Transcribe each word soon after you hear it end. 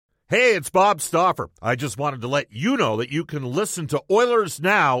Hey, it's Bob Stauffer. I just wanted to let you know that you can listen to Oilers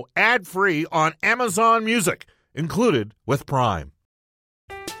Now ad-free on Amazon Music, included with Prime.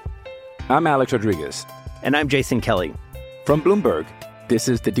 I'm Alex Rodriguez. And I'm Jason Kelly. From Bloomberg, this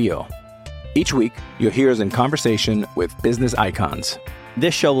is The Deal. Each week, you'll hear us in conversation with business icons.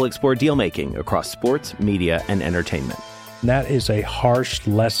 This show will explore deal-making across sports, media, and entertainment. That is a harsh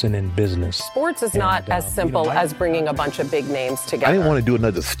lesson in business. Sports is not as simple as bringing a bunch of big names together. I didn't want to do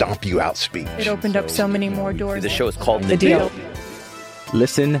another stomp you out speech. It opened up so many more doors. The show is called The Deal.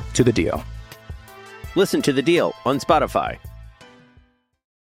 Listen to The Deal. Listen to The Deal on Spotify.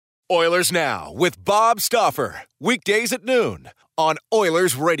 Oilers Now with Bob Stauffer. Weekdays at noon on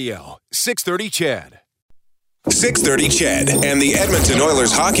Oilers Radio, 630 CHED. 630 CHED and the Edmonton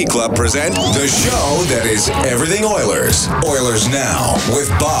Oilers Hockey Club present the show that is everything Oilers. Oilers Now with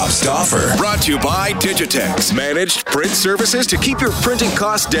Bob Stauffer. Brought to you by Digitex. Managed print services to keep your printing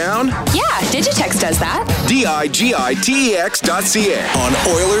costs down? Yeah, Digitex does that. digitex.ca. On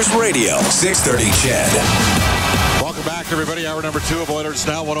Oilers Radio, 630 CHED. Welcome back, everybody. Hour number 2 of Oilers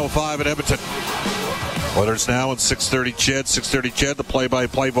Now, 105 in Edmonton. Oilers Now at 630 CHED. 630 CHED, the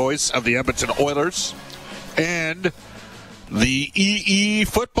play-by-play voice of the Edmonton Oilers. And the EE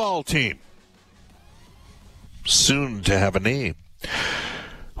football team, soon to have a name.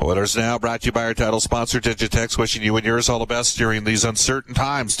 Oilers Now brought to you by our title sponsor, Digitex, wishing you and yours all the best during these uncertain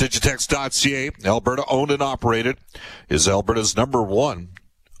times. Digitex.ca, Alberta owned and operated, is Alberta's #1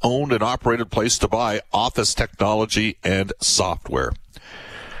 owned and operated place to buy office technology and software.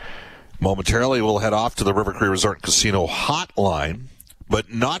 Momentarily, we'll head off to the River Cree Resort and Casino hotline,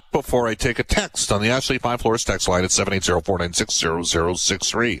 but not before I take a text on the Ashley Fine Floors text line at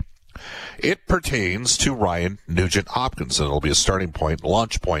 780-496-0063. It pertains to Ryan Nugent-Hopkins, and it'll be a starting point,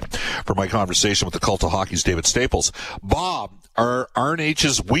 launch point for my conversation with the Cult of Hockey's David Staples. Bob, are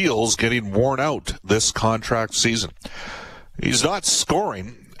RNH's wheels getting worn out this contract season? He's not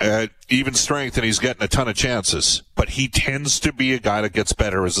scoring at even strength, and he's getting a ton of chances, but he tends to be a guy that gets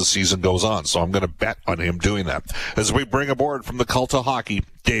better as the season goes on, so I'm going to bet on him doing that. As we bring aboard from the Cult of Hockey,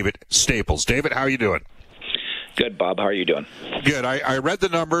 David Staples. David, how are you doing? Good, Bob. How are you doing? Good. I read the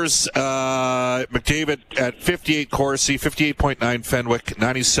numbers. McDavid at 58 Corsi, 58.9 Fenwick,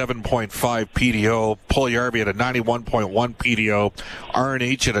 97.5 PDO. Puljujarvi at a 91.1 PDO.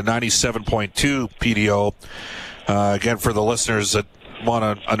 RNH at a 97.2 PDO. Again, for the listeners that want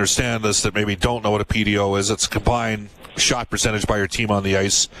to understand this, that maybe don't know what a PDO is, it's combined shot percentage by your team on the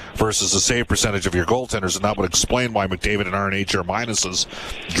ice versus the save percentage of your goaltenders, and that would explain why McDavid and RNH are minuses.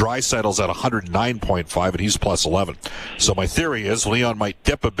 Draisaitl's at 109.5, and he's plus 11. So my theory is Leon might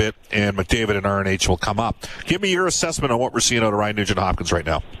dip a bit, and McDavid and RNH will come up. Give me your assessment on what we're seeing out of Ryan Nugent-Hopkins right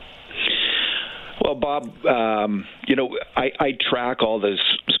now. Well, Bob, I track all those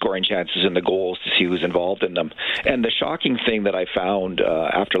scoring chances and the goals to see who's involved in them. And the shocking thing that I found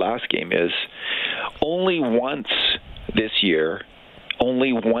after last game is only one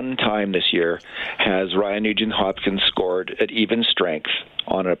time this year has Ryan Nugent-Hopkins scored at even strength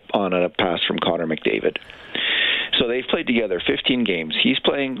on a pass from Connor McDavid. So they've played together 15 games.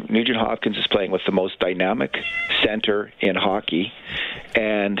 Nugent-Hopkins is playing with the most dynamic center in hockey,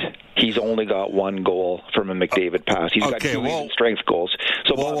 and he's only got one goal from a McDavid pass. He's got two even strength goals.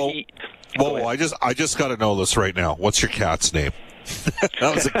 So I just got to know this right now. What's your cat's name?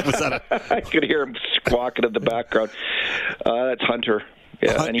 I could hear him squawking in the background. That's Hunter.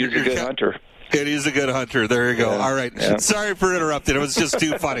 Yeah, and he's a good hunter. It is a good hunter. There you go. Yeah. All right. Yeah. Sorry for interrupting. It was just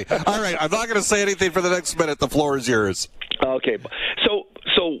too funny. All right. I'm not going to say anything for the next minute. The floor is yours. Okay. So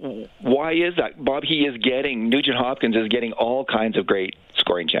why is that, Bob? Nugent-Hopkins is getting all kinds of great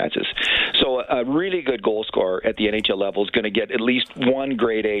scoring chances. So a really good goal scorer at the NHL level is going to get at least one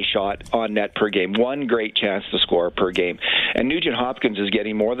grade A shot on net per game, one great chance to score per game. And Nugent-Hopkins is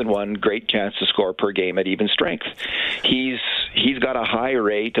getting more than one great chance to score per game at even strength. He's got a high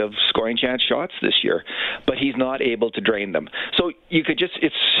rate of scoring chance shots this year, but he's not able to drain them. So you could to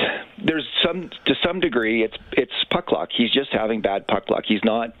some degree it's puck luck. He's just having bad puck luck. He's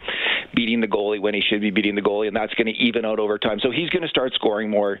not beating the goalie when he should be beating the goalie, and that's going to even out over time. So he's going to start scoring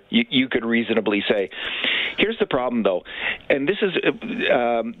more, you could reasonably say. Here's the problem, though, and this is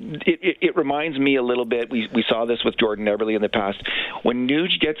it reminds me a little bit. We saw this with Jordan Eberle in the past. When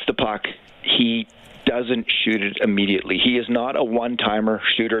Nuge gets the puck, he doesn't shoot it immediately. He is not a one-timer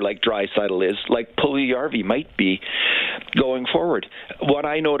shooter like Draisaitl is, like Puljujarvi might be going forward. What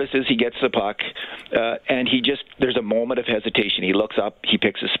I notice is he gets the puck, and there's a moment of hesitation. He looks up, he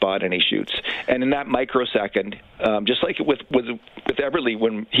picks his spot, and he shoots. And in that microsecond, just like with Eberle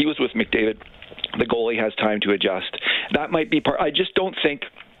when he was with McDavid, the goalie has time to adjust. That might be part. I just don't think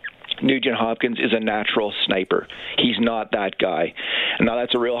Nugent Hopkins is a natural sniper. He's not that guy. And now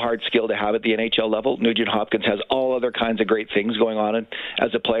that's a real hard skill to have at the NHL level. Nugent Hopkins has all other kinds of great things going on as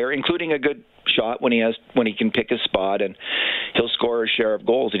a player, including a good shot when he can pick his spot, and he'll score a share of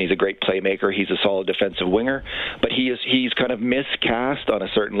goals, and he's a great playmaker. He's a solid defensive winger, but he's kind of miscast on a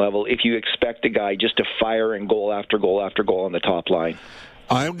certain level if you expect a guy just to fire in goal after goal after goal on the top line.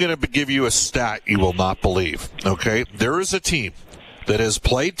 I'm going to give you a stat you will not believe, okay? There is a team that has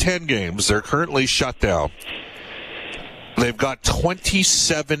played 10 games. They're currently shut down. They've got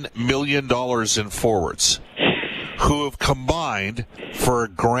 $27 million in forwards who have combined for a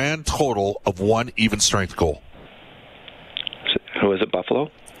grand total of 1 even-strength goal. Who is it, Buffalo?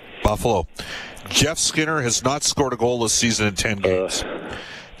 Buffalo. Jeff Skinner has not scored a goal this season in 10 games.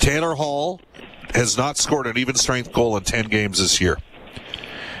 Taylor Hall has not scored an even-strength goal in 10 games this year.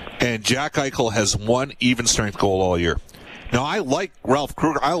 And Jack Eichel has 1 even-strength goal all year. Now, I like Ralph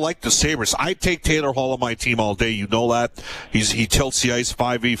Kruger. I like the Sabres. I take Taylor Hall on my team all day. You know that. He tilts the ice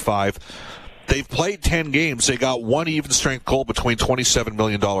 5v5. They've played 10 games. They got 1 even-strength goal between $27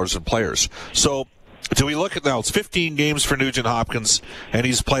 million in players. So, do we look at now? It's 15 games for Nugent Hopkins, and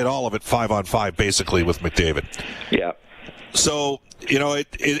he's played all of it 5-on-5, basically, with McDavid. Yeah. So,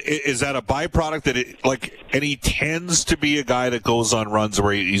 is that a byproduct and he tends to be a guy that goes on runs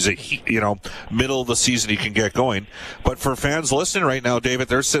where he's middle of the season he can get going. But for fans listening right now, David,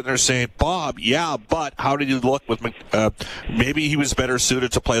 they're sitting there saying, Bob, yeah, but how did you look with maybe he was better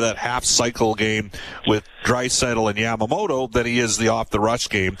suited to play that half cycle game with Draisaitl and Yamamoto than he is the off the rush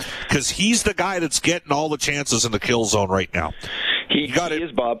game, because he's the guy that's getting all the chances in the kill zone right now. He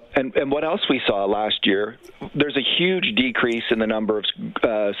is, Bob. And what else we saw last year, there's a huge decrease in the number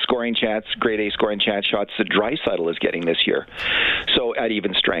of scoring chance, grade A scoring chance shots that Draisaitl is getting this year, so at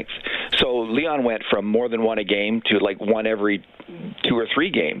even strength. So Leon went from more than 1 a game to like 1 every 2 or 3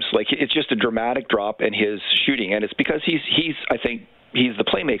 games. Like, it's just a dramatic drop in his shooting, and it's because he's I think, he's the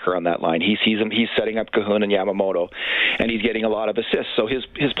playmaker on that line. He's setting up Kahun and Yamamoto, and he's getting a lot of assists. So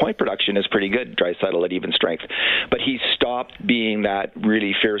his point production is pretty good, Draisaitl at even strength. But he stopped being that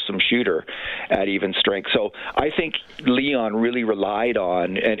really fearsome shooter at even strength. So I think Leon really relied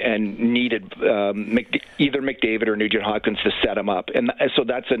on and needed either McDavid or Nugent Hopkins to set him up. And so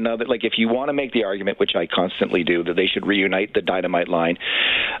that's another, like, if you want to make the argument, which I constantly do, that they should reunite the dynamite line,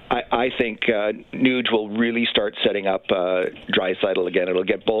 I think Nuge will really start setting up Draisaitl again. It'll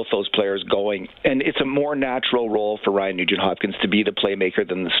get both those players going, and it's a more natural role for Ryan Nugent-Hopkins to be the playmaker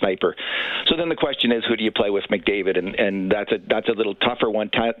than the sniper. So then the question is, who do you play with McDavid? And that's a little tougher one.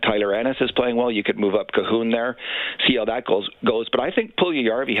 Tyler Ennis is playing well. You could move up Kahun there, see how that goes. But I think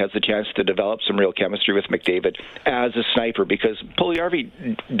Puljujarvi has the chance to develop some real chemistry with McDavid as a sniper, because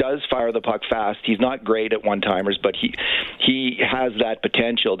Puljujarvi does fire the puck fast. He's not great at one-timers, but he has that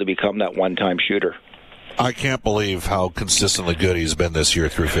potential to become that one-time shooter. I can't believe how consistently good he's been this year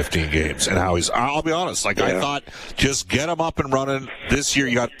through 15 games, and how I'll be honest, I thought just get him up and running this year.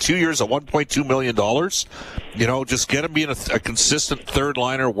 You got 2 years at $1.2 million. Just get him being a consistent third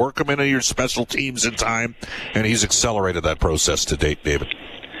liner, work him into your special teams in time, and he's accelerated that process to date, David.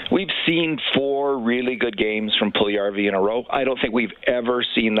 We've seen 4 really good games from Puljujarvi in a row. I don't think we've ever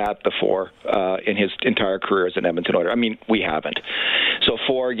seen that before in his entire career as an Edmonton Oiler. I mean, we haven't. So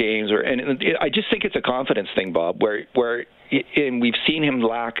 4 games, and I just think it's a confidence thing, Bob, where and we've seen him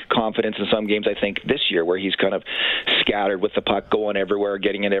lack confidence in some games, I think, this year, where he's kind of scattered with the puck, going everywhere,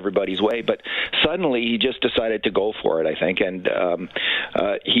 getting in everybody's way. But suddenly he just decided to go for it, I think. And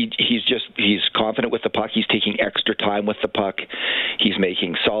he's confident with the puck. He's taking extra time with the puck. He's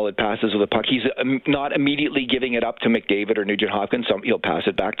making solid passes with the puck. He's not immediately giving it up to McDavid or Nugent Hopkins. He'll pass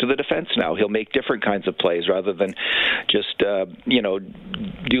it back to the defense now. He'll make different kinds of plays rather than just,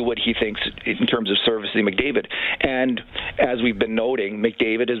 do what he thinks in terms of servicing McDavid. And as we've been noting,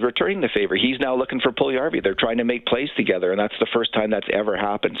 McDavid is returning the favor. He's now looking for Puljujarvi. They're trying to make plays together, and that's the first time that's ever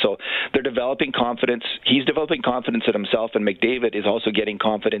happened. So they're developing confidence. He's developing confidence in himself, and McDavid is also getting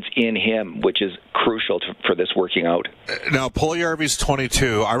confidence in him, which is crucial for this working out. Now, Puljujarvi's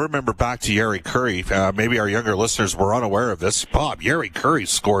 22. I remember back to Jari Kurri. Maybe our younger listeners were unaware of this. Bob, Jari Kurri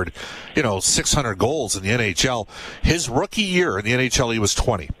scored, 600 goals in the NHL. His rookie year in the NHL, he was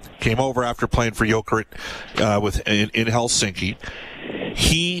 20. Came over after playing for Jokerit in Helsinki.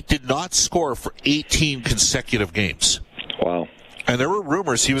 He did not score for 18 consecutive games. Wow. And there were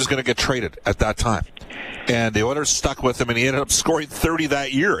rumors he was going to get traded at that time. And the Oilers stuck with him, and he ended up scoring 30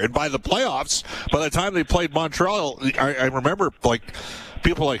 that year. And by the playoffs, by the time they played Montreal, I remember,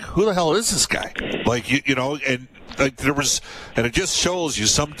 people were like, who the hell is this guy? And there was, and it just shows you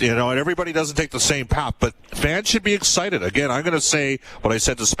something, and everybody doesn't take the same path, but fans should be excited. Again, I'm going to say what I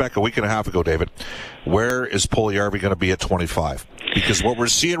said to Speck a week and a half ago, David. Where is Puljujarvi going to be at 25? Because what we're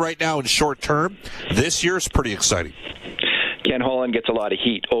seeing right now in short term, this year is pretty exciting. Ken Holland gets a lot of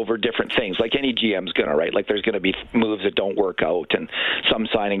heat over different things, like any GM's going to, right? Like there's going to be moves that don't work out and some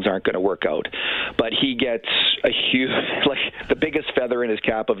signings aren't going to work out. But he gets a huge, like the biggest feather in his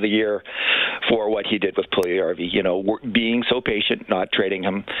cap of the year for what he did with Puljujarvi. Being so patient, not trading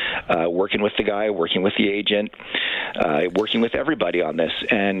him, working with the guy, working with the agent, working with everybody on this,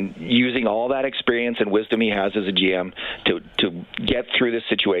 and using all that experience and wisdom he has as a GM to get through this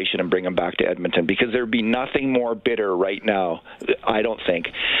situation and bring him back to Edmonton. Because there'd be nothing more bitter right now, I don't think,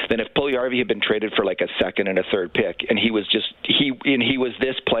 than if Puljujarvi had been traded for like a second and a third pick, and he was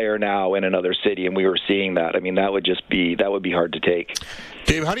this player now in another city, and we were seeing that. I mean, that would be hard to take.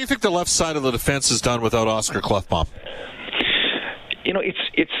 Dave, how do you think the left side of the defense is done without Oscar Klefbom?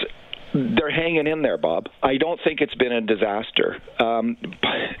 They're hanging in there, Bob. I don't think it's been a disaster.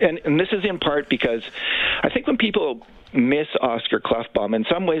 And this is in part because I think when people miss Oscar Klefbom, in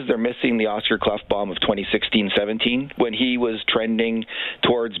some ways they're missing the Oscar Klefbom of 2016-17 when he was trending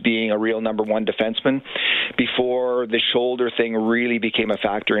towards being a real number one defenseman before the shoulder thing really became a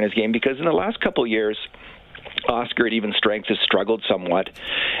factor in his game. Because in the last couple of years, Oscar at even strength has struggled somewhat.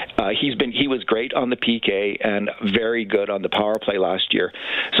 He was great on the PK and very good on the power play last year.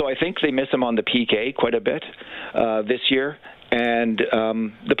 So I think they miss him on the PK quite a bit this year. And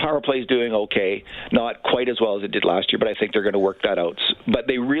the power play is doing okay, not quite as well as it did last year, but I think they're going to work that out. But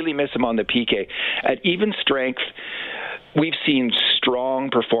they really miss him on the PK. At even strength, we've seen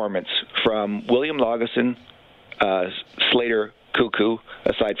strong performance from William Lagesson, Slater, Cuckoo,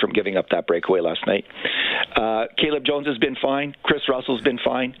 aside from giving up that breakaway last night. Caleb Jones has been fine. Chris Russell's been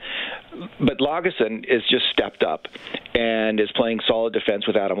fine. But Lagesson has just stepped up and is playing solid defense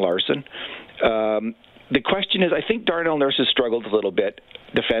with Adam Larsson. The question is, I think Darnell Nurse has struggled a little bit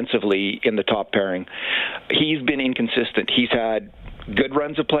defensively in the top pairing. He's been inconsistent. He's had good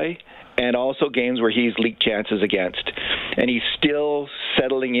runs of play and also games where he's leaked chances against. And he's still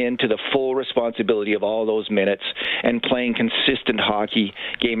settling into the full responsibility of all those minutes and playing consistent hockey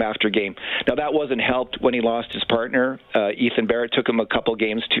game after game. Now, that wasn't helped when he lost his partner. Ethan Barrett took him a couple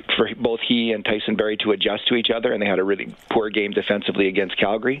games for both he and Tyson Barrie to adjust to each other, and they had a really poor game defensively against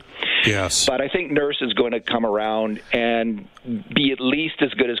Calgary. Yes. But I think Nurse is going to come around and be at least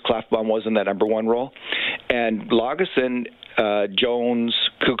as good as Klefbom was in that number one role. And Lagesson, Jones,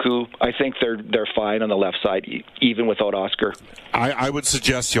 Cuckoo, I think they're fine on the left side, even without Oscar. I would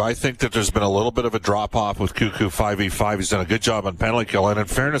suggest I think that there's been a little bit of a drop-off with Cuckoo 5v5. He's done a good job on penalty kill, and in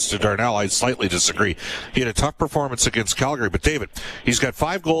fairness to Darnell, I slightly disagree. He had a tough performance against Calgary, but David, he's got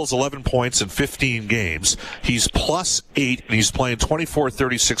 5 goals, 11 points in 15 games. He's +8, and he's playing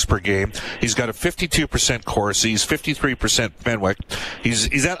 24-36 per game. He's got a 52% Corsi. He's 53% Fenwick.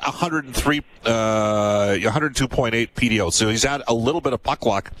 He's at 102.8 PDO, so he's at a little bit of puck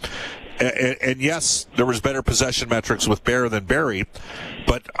luck. And yes, there was better possession metrics with Bear than Barrie,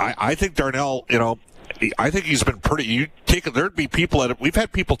 but I think Darnell, I think he's been pretty. There'd be people we've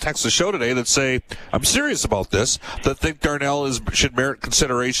had people text the show today that say, "I'm serious about this," that think Darnell should merit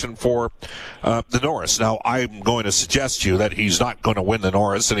consideration for the Norris. Now, I'm going to suggest to you that he's not going to win the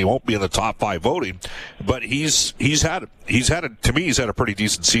Norris, and he won't be in the top 5 voting. But he's had a pretty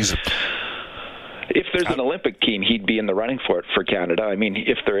decent season. If there's an Olympic team, he'd be in the running for it for Canada. I mean,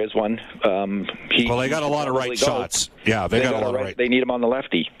 if there is one. They got a lot of right shots. Yeah, they got a lot of right. They need him on the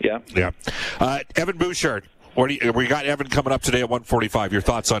lefty. Yeah. Yeah. Evan Bouchard. We got Evan coming up today at 1:45. Your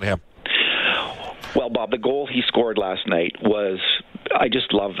thoughts on him? Well, Bob, the goal he scored last night was, I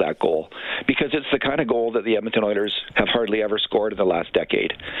just love that goal because it's the kind of goal that the Edmonton Oilers have hardly ever scored in the last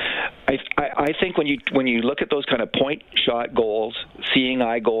decade. I think when you look at those kind of point shot goals, seeing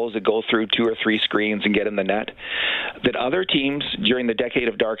eye goals that go through 2 or 3 screens and get in the net, that other teams during the decade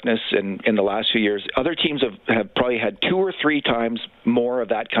of darkness and in the last few years, other teams have probably had 2 or 3 times more of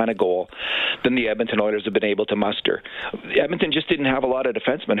that kind of goal than the Edmonton Oilers have been able to muster. Edmonton just didn't have a lot of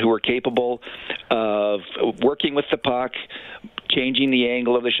defensemen who were capable of working with the puck, changing the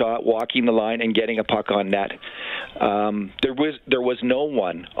angle of the shot, walking the line, and getting a puck on net. There was no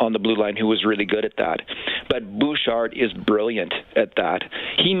one on the blue line who was really good at that. But Bouchard is brilliant at that.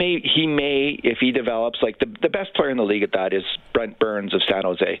 He may, if he develops, like the best player in the league at that is Brent Burns of San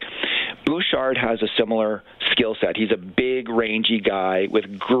Jose. Bouchard has a similar skill set. He's a big, rangy guy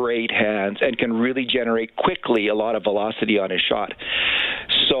with great hands and can really generate quickly a lot of velocity on his shot.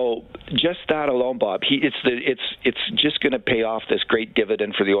 So just that alone, Bob, it's just going to pay off this great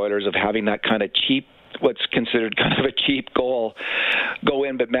dividend for the Oilers of having that kind of cheap what's considered kind of a cheap goal go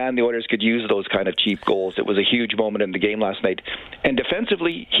in, but man, the Oilers could use those kind of cheap goals. It was a huge moment in the game last night. And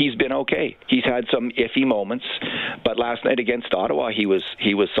defensively, he's been okay. He's had some iffy moments, but last night against Ottawa, he was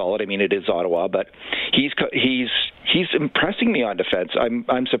solid. I mean, it is Ottawa, but he's impressing me on defense.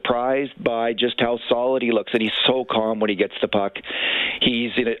 I'm surprised by just how solid he looks, and he's so calm when he gets the puck.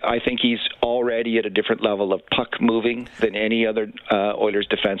 I think he's already at a different level of puck moving than any other Oilers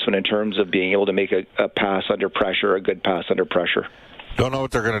defenseman in terms of being able to make a pass under pressure, a good pass under pressure. Don't know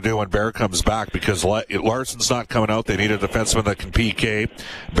what they're going to do when Bear comes back because Larson's not coming out. They need a defenseman that can PK.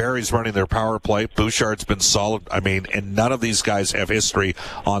 Barry's running their power play. Bouchard's been solid. I mean, and none of these guys have history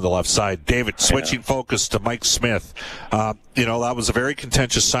on the left side. David, switching focus to Mike Smith. That was a very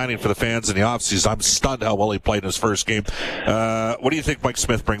contentious signing for the fans in the offseason. I'm stunned how well he played in his first game. What do you think Mike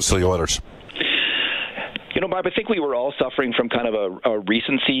Smith brings to the Oilers? Bob, I think we were all suffering from kind of a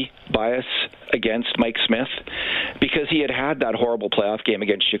recency bias against Mike Smith because he had that horrible playoff game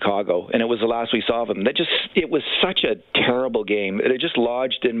against Chicago, and it was the last we saw of him. It was such a terrible game. It just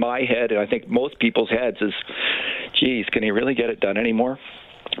lodged in my head, and I think most people's heads is, geez, can he really get it done anymore?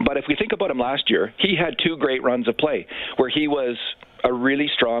 But if we think about him last year, he had 2 great runs of play where he was a really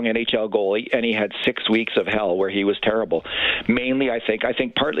strong NHL goalie, and he had 6 weeks of hell where he was terrible. Mainly, I think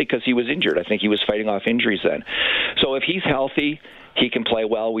partly because he was injured. I think he was fighting off injuries then. So if he's healthy, he can play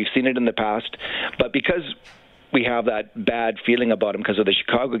well. We've seen it in the past. But because we have that bad feeling about him because of the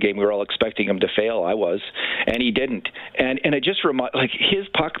Chicago game, we were all expecting him to fail. I was, and he didn't. And it just his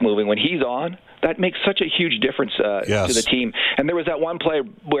puck moving when he's on, that makes such a huge difference to the team. And there was that one play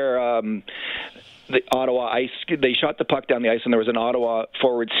where the Ottawa ice, they shot the puck down the ice, and there was an Ottawa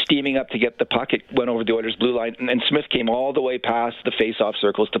forward steaming up to get the puck. It went over the Oilers' blue line, and Smith came all the way past the face-off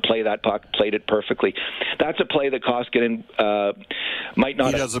circles to play that puck, played it perfectly. That's a play that Koskinen might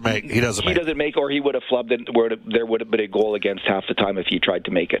not. He doesn't make, or he would have flubbed it. There would have been a goal against half the time if he tried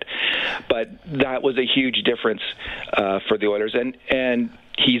to make it. But that was a huge difference for the Oilers, and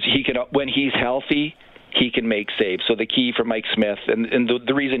he can, when he's healthy, he can make saves. So the key for Mike Smith, and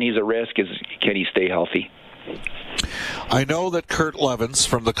the reason he's a risk is, can he stay healthy? I know that Kurt Levens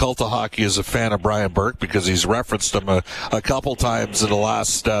from the Cult of Hockey is a fan of Brian Burke because he's referenced him a couple times in the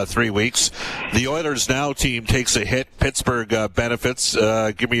last 3 weeks. The Oilers Now team takes a hit. Pittsburgh benefits.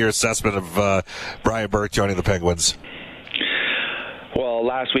 Give me your assessment of Brian Burke joining the Penguins. Well,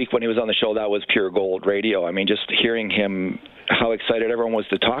 last week when he was on the show, that was pure gold radio. I mean, just hearing him, how excited everyone was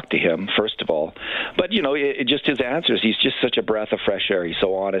to talk to him, first of all. But, just his answers, he's just such a breath of fresh air. He's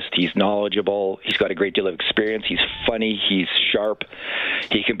so honest. He's knowledgeable. He's got a great deal of experience. He's funny. He's sharp.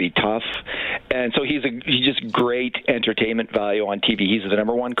 He can be tough. And so he's just great entertainment value on TV. He's the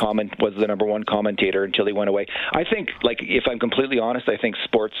number one commentator until he went away. I think, if I'm completely honest, I think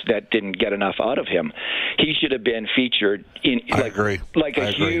Sportsnet didn't get enough out of him. He should have been featured in, I agree.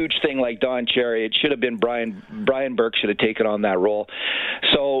 Huge thing like Don Cherry. It should have been Brian Burke should have taken on that role.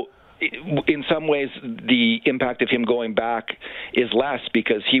 So in some ways, the impact of him going back is less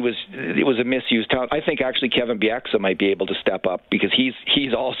because it was a misused talent. I think actually Kevin Bieksa might be able to step up because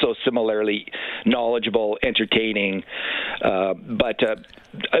he's also similarly knowledgeable, entertaining. But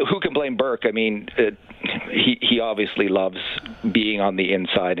who can blame Burke? I mean, he obviously loves being on the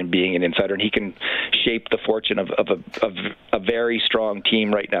inside and being an insider, and he can shape the fortune of a very strong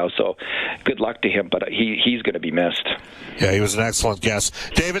team right now. So good luck to him, but he's going to be missed. Yeah, he was an excellent guest.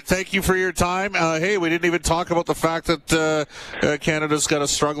 David, thank you for your time. Hey, we didn't even talk about the fact that Canada's got a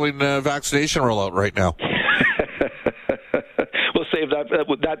struggling vaccination rollout right now. We'll save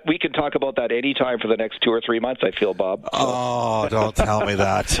that. We can talk about that anytime for the next 2 or 3 months, I feel, Bob. Oh, don't tell me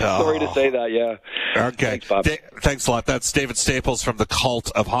that. Sorry to say that, yeah. Okay. Thanks, Bob. Thanks a lot. That's David Staples from the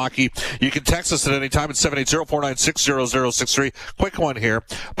Cult of Hockey. You can text us at any time at 780-496-0063. Quick one here.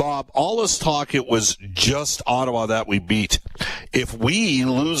 Bob, all this talk, it was just Ottawa that we beat. If we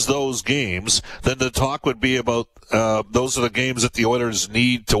lose those games, then the talk would be about those are the games that the Oilers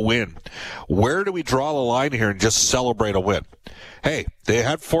need to win. Where do we draw the line here and just celebrate a win? Hey, they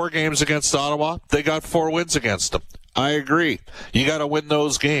had 4 games against Ottawa. They got 4 wins against them. I agree. You got to win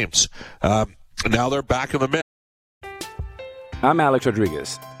those games. Now they're back in the mix. I'm Alex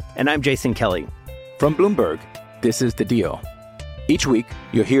Rodriguez. And I'm Jason Kelly. From Bloomberg, this is The Deal. Each week,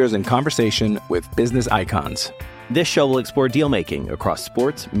 you'll hear us in conversation with business icons. This show will explore deal-making across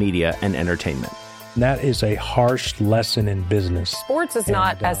sports, media, and entertainment. That is a harsh lesson in business. Sports is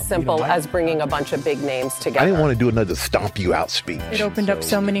not as simple as bringing a bunch of big names together. I didn't want to do another stomp you out speech. It opened up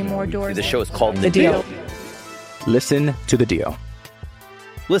so many more doors. The show is called The Deal. Listen to The Deal.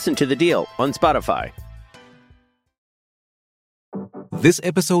 Listen to The Deal on Spotify. This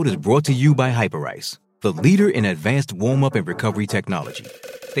episode is brought to you by Hyperice, the leader in advanced warm-up and recovery technology.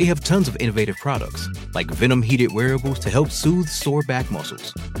 They have tons of innovative products, like Venom-heated wearables to help soothe sore back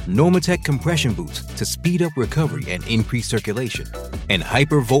muscles, Normatec compression boots to speed up recovery and increase circulation, and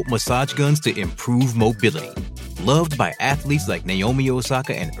Hypervolt massage guns to improve mobility. Loved by athletes like Naomi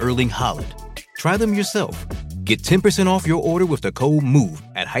Osaka and Erling Haaland. Try them yourself. Get 10% off your order with the code MOVE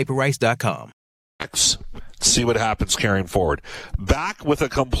at hyperice.com. See what happens carrying forward. Back with a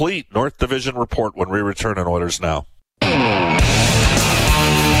complete North Division report when we return on Oilers Now.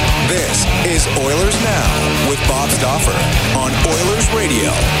 This is Oilers Now with Bob Stauffer on Oilers Radio,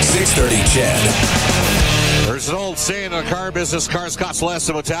 630 CHED. There's an old saying in the car business, cars cost less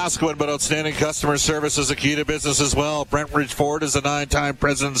than Wetaskiwin, but outstanding customer service is a key to business as well. Brentridge Ford is a 9-time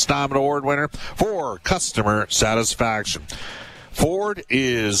President's Diamond Award winner for customer satisfaction. Ford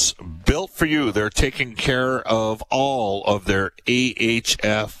is built for you. They're taking care of all of their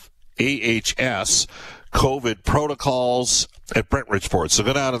AHS COVID protocols at Brentridge Ford. So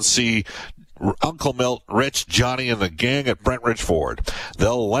go down and see Uncle Milt, Rich, Johnny, and the gang at Brentridge Ford.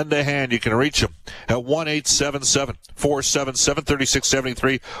 They'll lend a hand. You can reach them at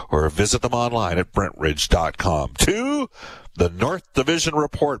 1-877-477-3673 or visit them online at Brentridge.com. To the North Division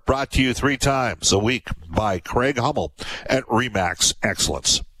Report, brought to you 3 times a week by Craig Hummel at RE/MAX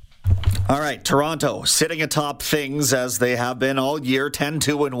Excellence. All right, Toronto sitting atop things as they have been all year,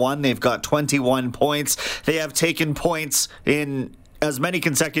 10-2-1. They've got 21 points. They have taken points in as many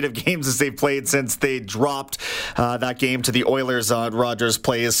consecutive games as they've played since they dropped that game to the Oilers on Rogers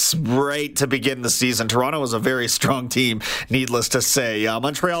Place right to begin the season. Toronto is a very strong team, needless to say.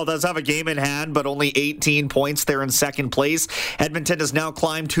 Montreal does have a game in hand, but only 18 points. They're in second place. Edmonton has now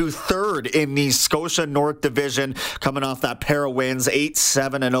climbed to third in the Scotia North Division, coming off that pair of wins,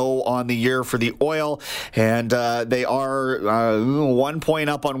 8-7-0 on the year for the Oil. And they are 1 point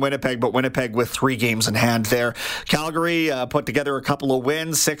up on Winnipeg, but Winnipeg with 3 games in hand there. Calgary put together a couple of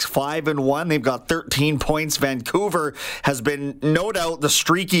wins, 6-5-1. They've got 13 points. Vancouver has been no doubt the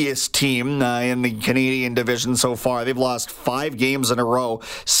streakiest team in the Canadian division so far. They've lost 5 games in a row,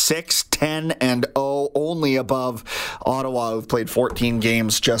 6-10-0, only above Ottawa, who've played 14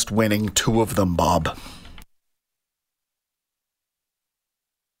 games, just winning 2 of them, Bob.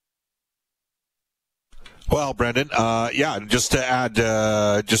 Well, Brendan, just to add,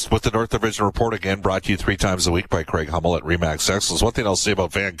 just with the North Division Report again, brought to you 3 times a week by Craig Hummel at RE/MAX Excellence. One thing I'll say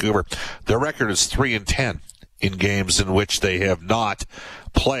about Vancouver, their record is 3-10 in games in which they have not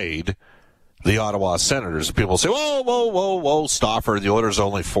played the Ottawa Senators. People say, whoa, Stauffer, the Oilers are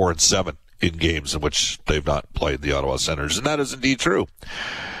only 4-7 in games in which they've not played the Ottawa Senators, and that is indeed true.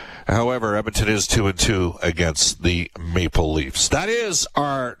 However, Edmonton is 2-2 against the Maple Leafs. That is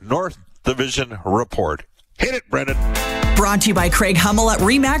our North Division Report. Hit it, Brendan. Brought to you by Craig Hummel at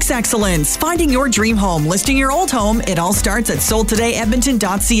RE/MAX Excellence. Finding your dream home, listing your old home. It all starts at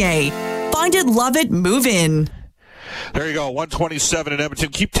soldtodayedmonton.ca. Find it, love it, move in. There you go, 127 in Edmonton.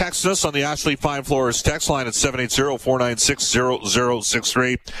 Keep texting us on the Ashley Fine Floors text line at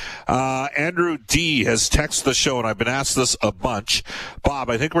 780-496-0063. Andrew D. has texted the show, and I've been asked this a bunch. Bob,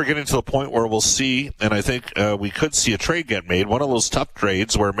 I think we're getting to the point where we'll see, and I think we could see a trade get made, one of those tough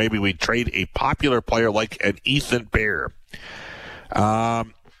trades where maybe we trade a popular player like an Ethan Bear.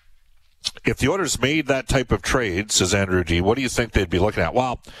 If the Oilers made that type of trade, says Andrew D., what do you think they'd be looking at?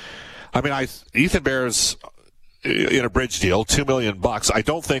 Well, I mean, Ethan Bear's in a bridge deal, $2 million. I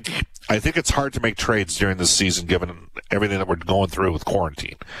think it's hard to make trades during this season given everything that we're going through with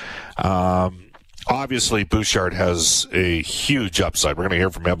quarantine. Obviously, Bouchard has a huge upside. We're going to hear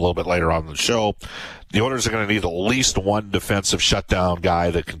from him a little bit later on in the show. The Oilers are going to need at least one defensive shutdown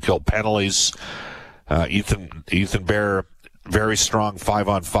guy that can kill penalties. Ethan Bear, very strong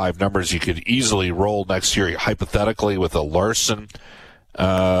 5-on-5 numbers. You could easily roll next year, hypothetically, with a Larson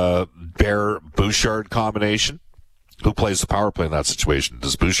Bear Bouchard combination. Who plays the power play in that situation?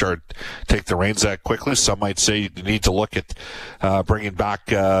 Does Bouchard take the reins that quickly? Some might say you need to look at bringing back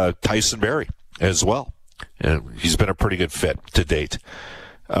Tyson Barrie as well. He's been a pretty good fit to date.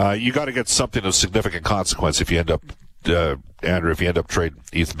 You got to get something of significant consequence if you end up, Andrew, if you end up trading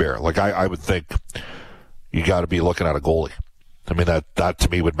Ethan Bear. Like I would think you got to be looking at a goalie. I mean, that to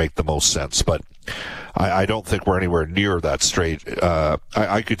me would make the most sense, but I don't think we're anywhere near that straight.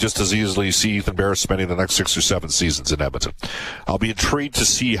 I could just as easily see Ethan Bear spending the next 6 or 7 seasons in Edmonton. I'll be intrigued to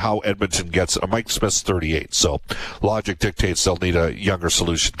see how Edmonton gets Mike Smith's 38, so logic dictates they'll need a younger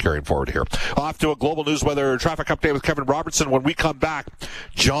solution carrying forward here. Off to a global news weather traffic update with Kevin Robertson. When we come back,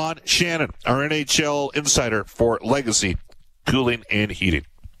 John Shannon, our NHL insider for Legacy Cooling and Heating.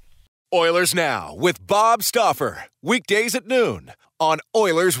 Oilers Now with Bob Stauffer. Weekdays at noon on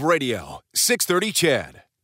Oilers Radio, 630 CHED.